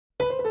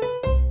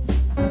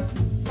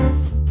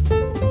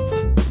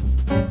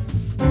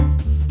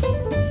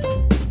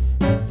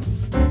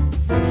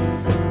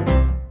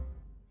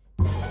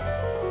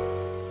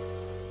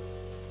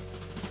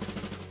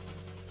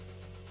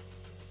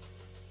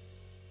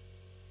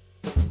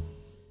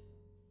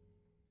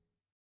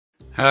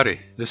Howdy,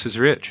 this is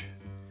Rich.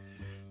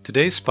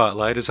 Today's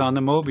spotlight is on the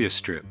Möbius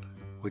strip,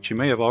 which you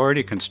may have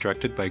already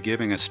constructed by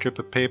giving a strip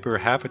of paper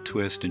half a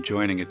twist and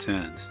joining its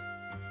ends.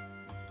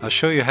 I'll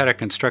show you how to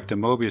construct a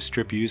Möbius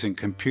strip using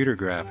computer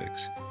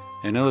graphics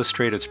and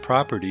illustrate its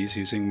properties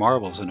using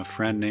marbles and a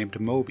friend named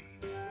Möbi.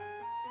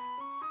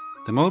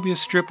 The Möbius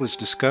strip was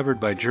discovered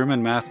by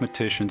German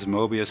mathematicians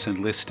Möbius and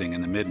Listing in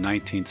the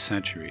mid-19th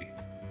century.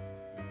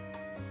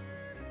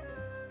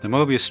 The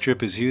Möbius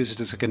strip is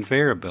used as a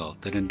conveyor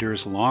belt that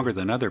endures longer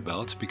than other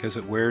belts because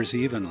it wears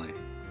evenly.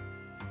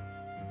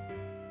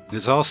 It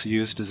is also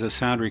used as a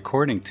sound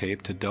recording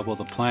tape to double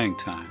the playing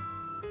time.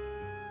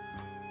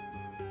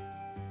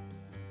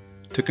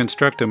 To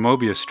construct a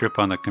Möbius strip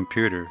on the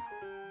computer,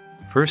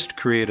 first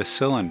create a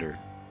cylinder.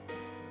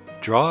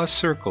 Draw a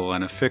circle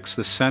and affix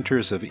the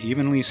centers of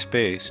evenly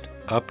spaced,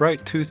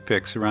 upright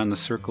toothpicks around the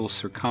circle's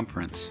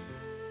circumference.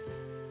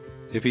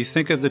 If you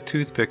think of the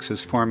toothpicks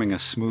as forming a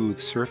smooth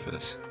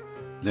surface,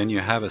 then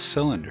you have a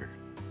cylinder.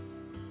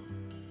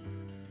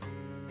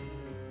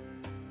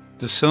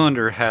 The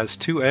cylinder has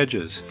two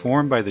edges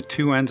formed by the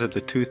two ends of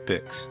the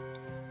toothpicks,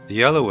 the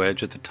yellow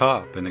edge at the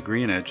top and the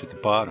green edge at the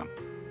bottom.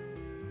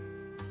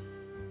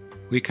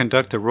 We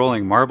conduct a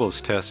rolling marbles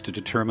test to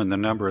determine the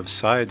number of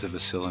sides of a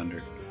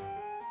cylinder.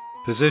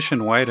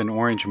 Position white and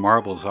orange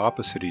marbles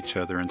opposite each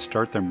other and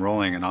start them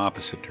rolling in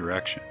opposite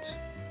directions.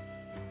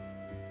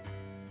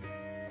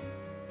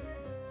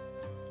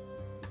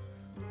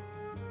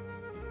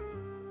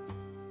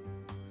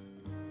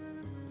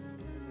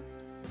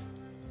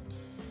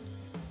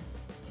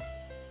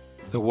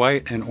 The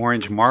white and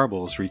orange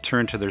marbles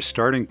return to their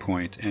starting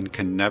point and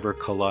can never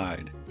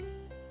collide.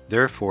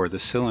 Therefore,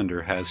 the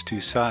cylinder has two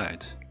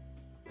sides.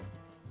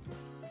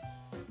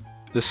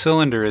 The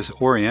cylinder is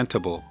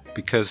orientable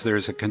because there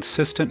is a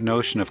consistent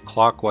notion of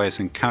clockwise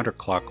and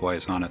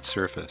counterclockwise on its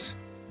surface.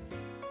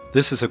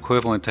 This is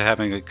equivalent to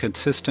having a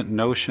consistent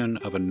notion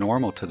of a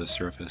normal to the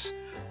surface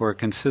or a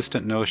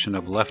consistent notion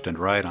of left and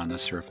right on the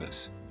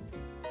surface.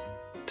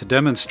 To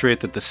demonstrate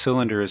that the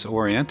cylinder is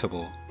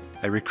orientable,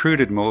 I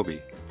recruited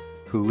Möbi,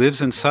 who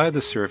lives inside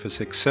the surface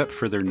except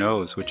for their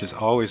nose, which is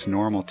always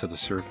normal to the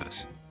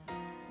surface.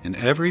 In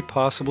every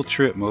possible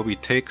trip Möbi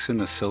takes in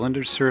the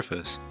cylinder's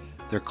surface,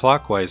 their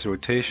clockwise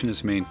rotation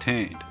is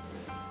maintained.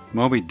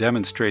 Möbi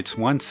demonstrates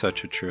one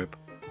such a trip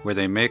where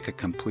they make a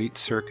complete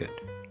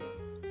circuit.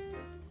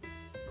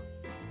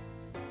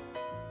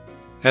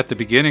 At the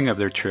beginning of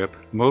their trip,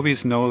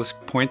 Möbi's nose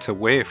points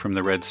away from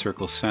the red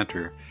circle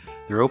center.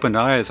 Their open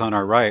eye is on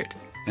our right,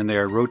 and they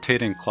are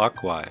rotating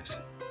clockwise.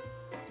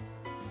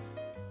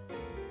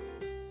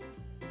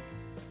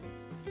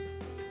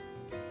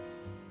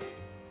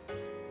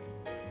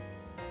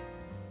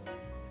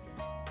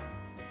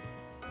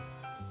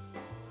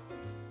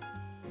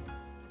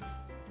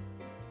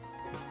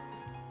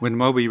 When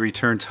Möbi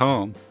returns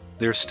home,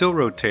 they are still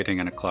rotating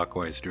in a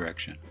clockwise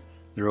direction.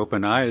 Their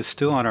open eye is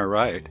still on our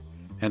right,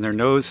 and their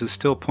nose is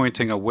still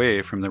pointing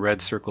away from the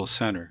red circle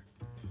center.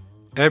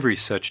 Every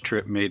such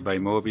trip made by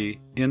Möbi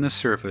in the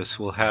surface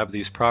will have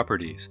these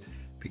properties,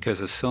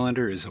 because a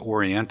cylinder is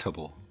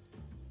orientable.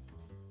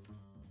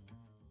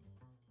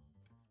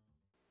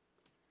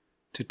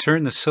 To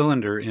turn the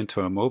cylinder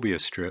into a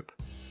Möbius strip,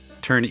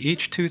 turn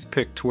each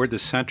toothpick toward the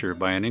center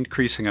by an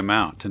increasing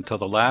amount until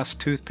the last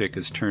toothpick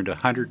is turned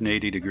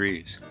 180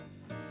 degrees.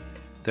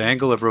 The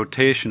angle of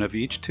rotation of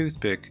each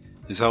toothpick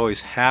is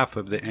always half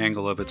of the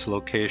angle of its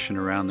location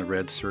around the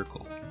red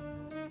circle.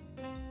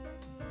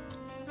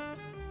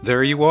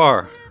 There you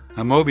are,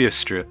 a Möbius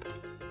strip.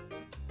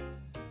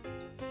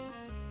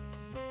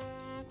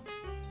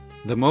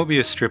 The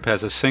Möbius strip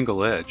has a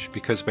single edge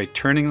because by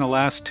turning the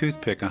last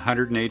toothpick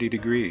 180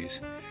 degrees,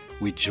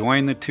 we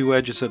join the two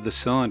edges of the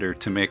cylinder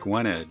to make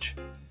one edge.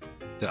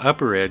 The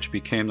upper edge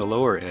became the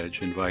lower edge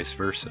and vice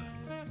versa.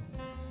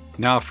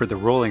 Now for the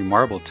rolling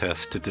marble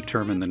test to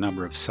determine the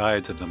number of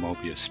sides of the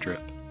Möbius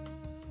strip.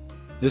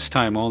 This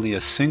time only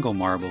a single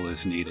marble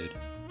is needed.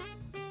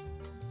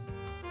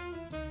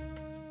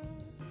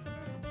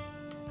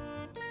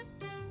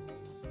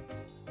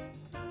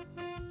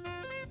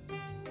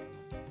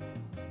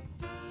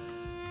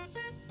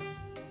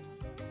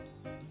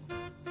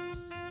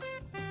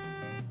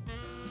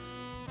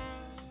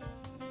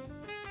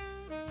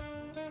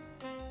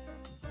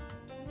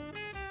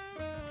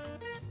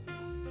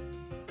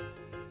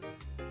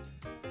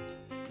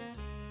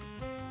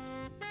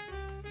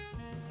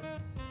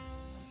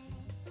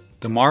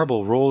 The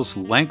marble rolls the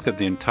length of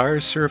the entire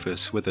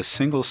surface with a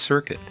single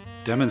circuit,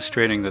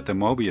 demonstrating that the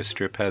Möbius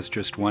strip has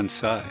just one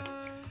side.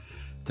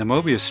 The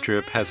Möbius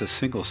strip has a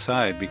single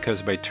side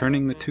because by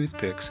turning the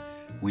toothpicks,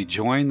 we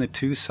join the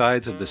two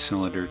sides of the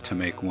cylinder to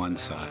make one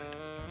side.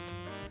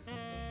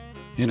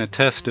 In a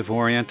test of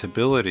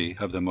orientability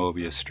of the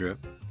Möbius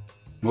strip,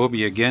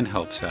 Möbi again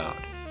helps out.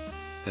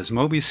 As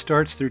Möbi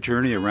starts their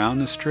journey around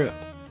the strip,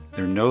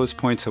 their nose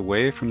points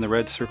away from the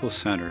red circle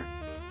center,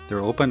 their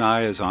open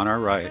eye is on our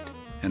right,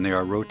 and they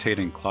are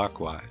rotating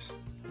clockwise.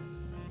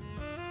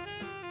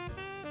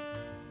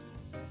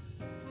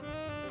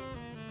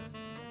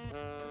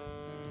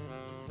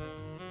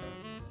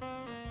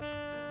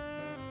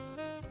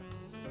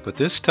 But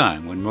this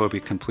time, when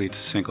Möbi completes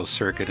a single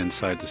circuit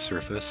inside the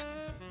surface,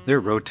 they're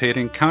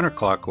rotating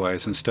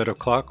counterclockwise instead of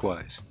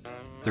clockwise.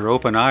 Their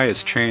open eye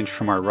is changed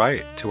from our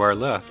right to our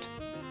left,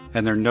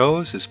 and their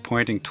nose is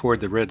pointing toward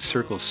the red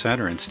circle's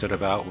center instead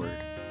of outward.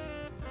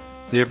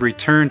 They have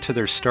returned to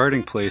their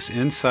starting place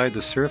inside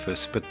the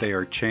surface, but they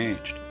are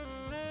changed.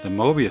 The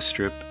Möbius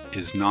strip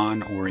is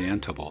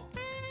non-orientable.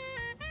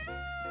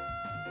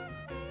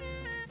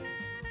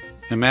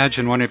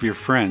 Imagine one of your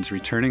friends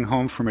returning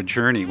home from a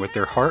journey with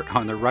their heart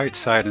on the right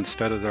side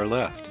instead of their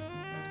left.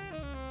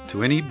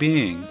 To any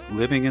being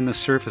living in the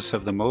surface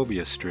of the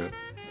Möbius strip,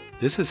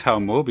 this is how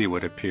Möbi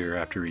would appear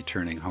after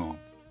returning home.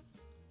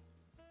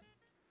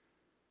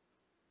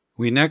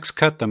 We next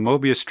cut the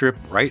Möbius strip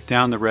right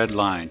down the red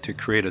line to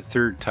create a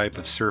third type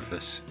of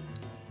surface.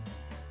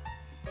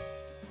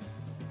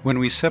 When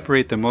we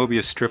separate the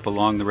Möbius strip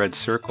along the red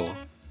circle,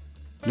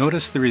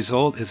 notice the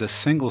result is a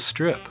single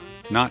strip,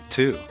 not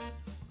two.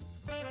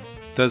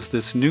 Does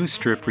this new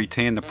strip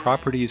retain the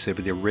properties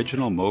of the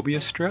original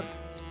Möbius strip?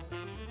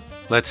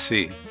 Let's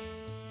see.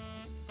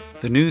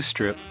 The new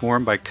strip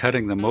formed by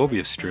cutting the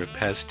Möbius strip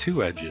has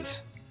two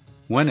edges.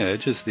 One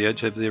edge is the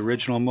edge of the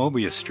original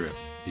Möbius strip,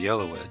 the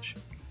yellow edge.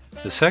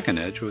 The second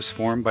edge was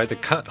formed by the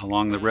cut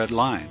along the red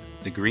line,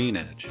 the green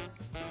edge.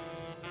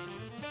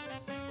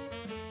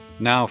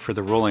 Now for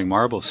the rolling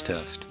marbles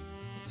test.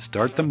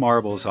 Start the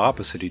marbles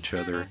opposite each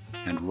other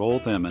and roll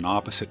them in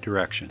opposite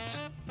directions.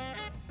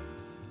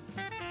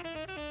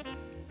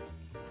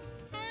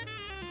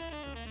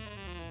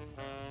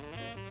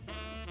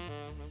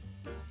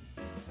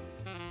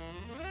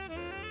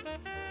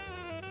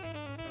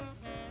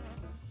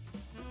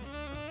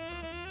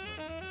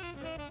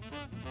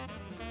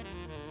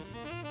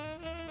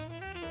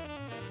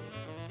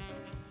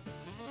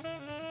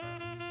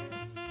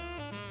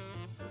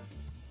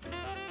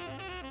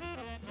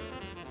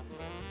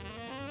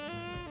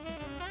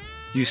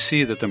 You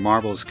see that the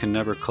marbles can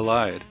never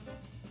collide.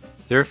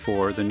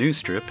 Therefore, the new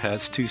strip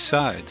has two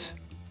sides.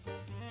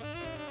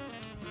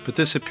 But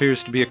this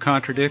appears to be a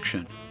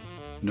contradiction.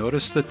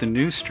 Notice that the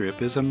new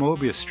strip is a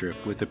Möbius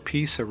strip with a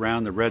piece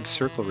around the red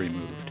circle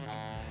removed.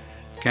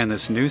 Can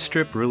this new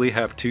strip really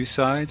have two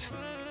sides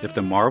if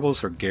the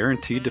marbles are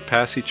guaranteed to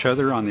pass each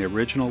other on the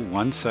original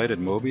one-sided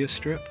Möbius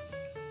strip?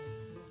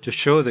 To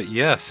show that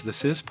yes,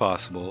 this is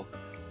possible,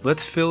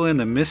 let's fill in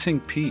the missing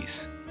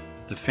piece,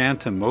 the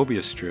phantom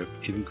Möbius strip,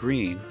 in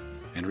green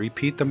and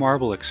repeat the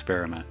marble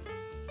experiment.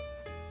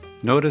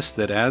 Notice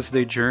that as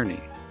they journey,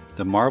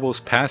 the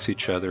marbles pass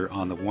each other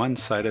on the one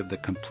side of the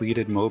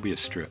completed Möbius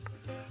strip,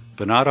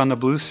 but not on the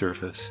blue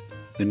surface,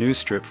 the new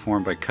strip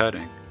formed by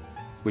cutting,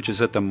 which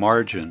is at the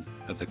margin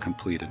of the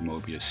completed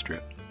Möbius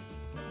strip.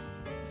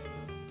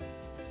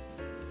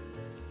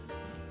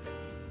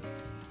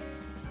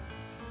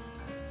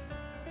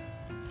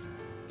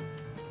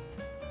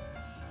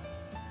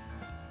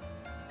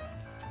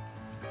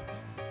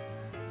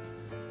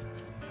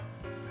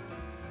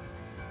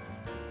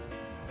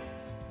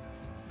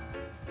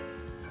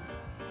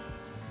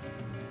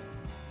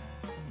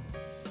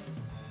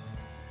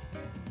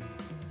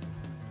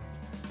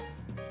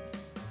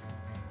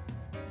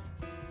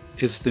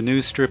 Is the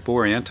new strip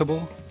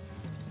orientable?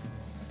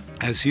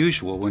 As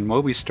usual, when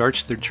Möbi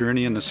starts their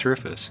journey in the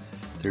surface,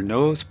 their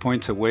nose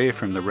points away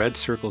from the red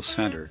circle's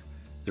center,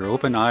 their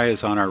open eye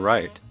is on our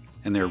right,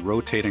 and they're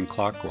rotating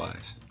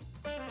clockwise.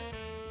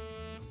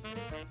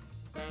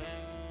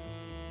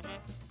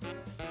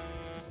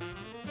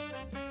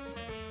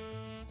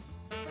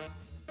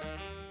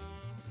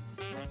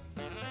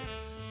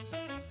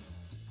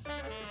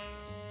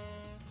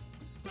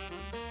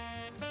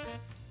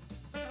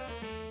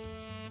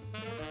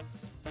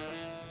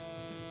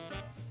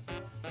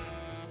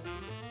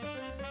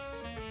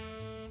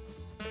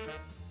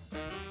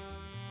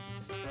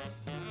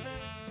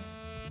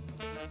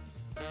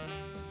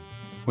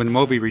 When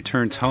Möbi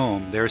returns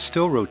home, they are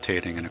still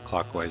rotating in a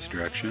clockwise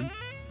direction.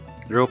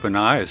 Their open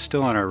eye is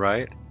still on our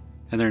right,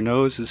 and their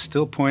nose is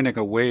still pointing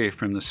away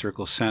from the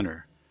circle's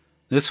center.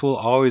 This will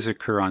always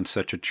occur on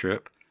such a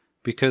trip,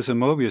 because a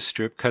Möbius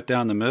strip cut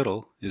down the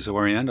middle is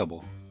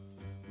orientable.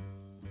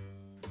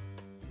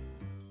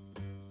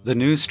 The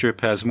new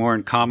strip has more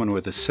in common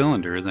with a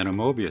cylinder than a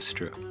Möbius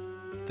strip.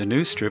 The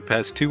new strip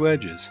has two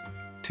edges,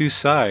 two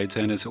sides,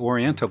 and is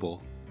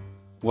orientable,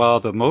 while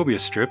the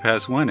Möbius strip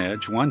has one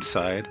edge, one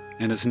side,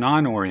 and is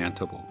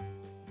non-orientable.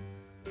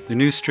 The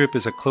new strip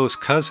is a close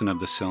cousin of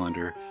the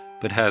cylinder,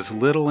 but has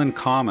little in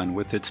common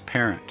with its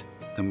parent,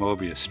 the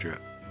Möbius strip.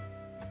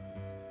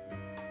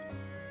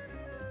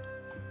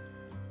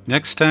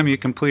 Next time you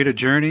complete a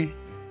journey,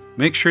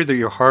 make sure that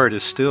your heart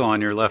is still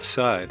on your left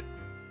side.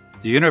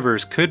 The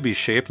universe could be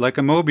shaped like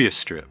a Möbius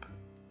strip.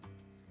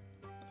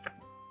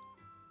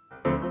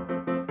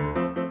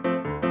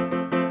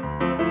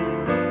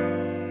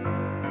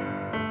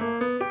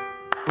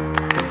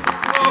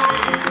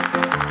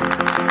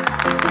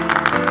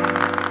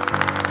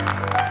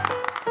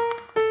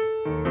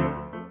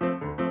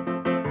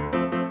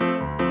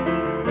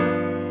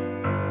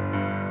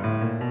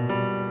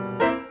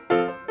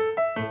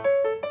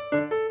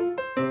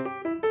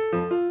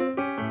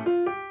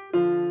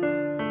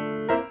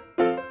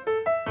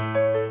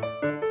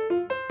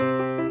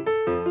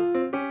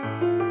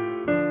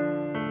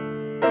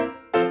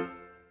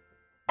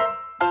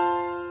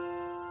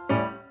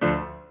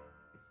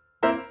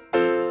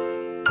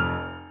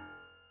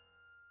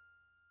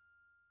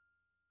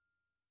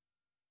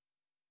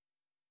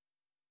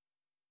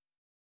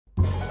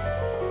 you.